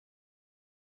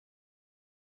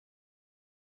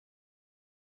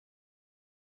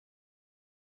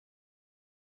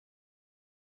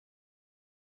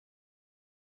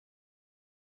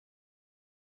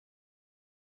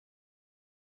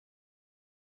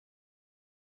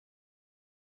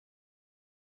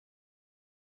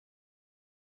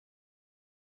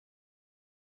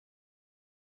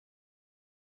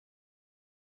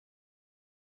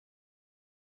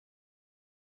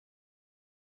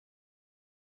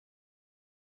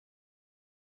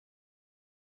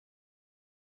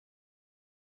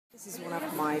This is one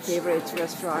of my favorite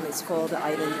restaurants. It's called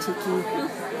Island Tiki,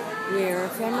 where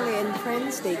family and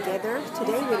friends, they gather.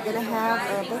 Today we're going to have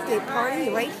a birthday party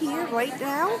right here, right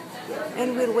now.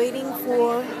 And we're waiting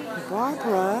for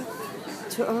Barbara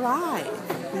to arrive.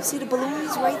 You see the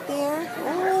balloons right there?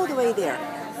 All the way there.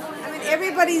 I mean,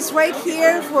 everybody's right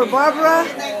here for Barbara.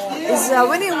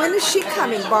 When is she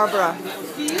coming, Barbara?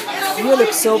 You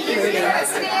look so pretty.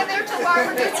 Stand there till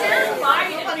Barbara gets here.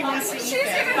 Nobody wants to eat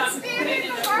that.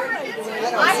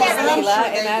 I have Lela,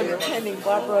 and I'm attending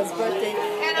Barbara's birthday.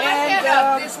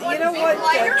 And you know what?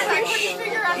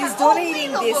 Trish is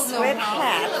donating this red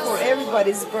hat for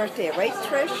everybody's birthday, right,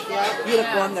 Trish? You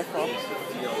look wonderful.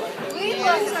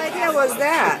 Whose idea was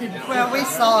that? Well, we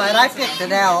saw it. I picked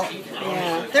it out.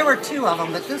 Yeah. There were two of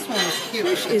them, but this one was cute.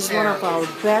 Trish is one of our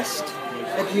best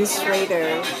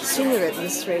administrator, senior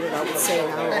administrator, I would say,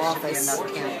 in our office.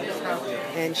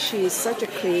 And she is such a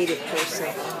creative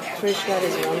person. Trish, that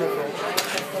is wonderful.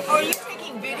 Are you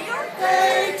taking video?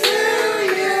 Hey to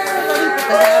you.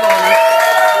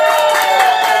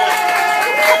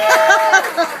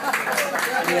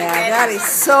 Yeah, that is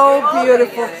so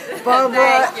beautiful.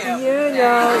 Barbara, you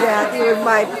know that you're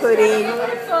my pudding.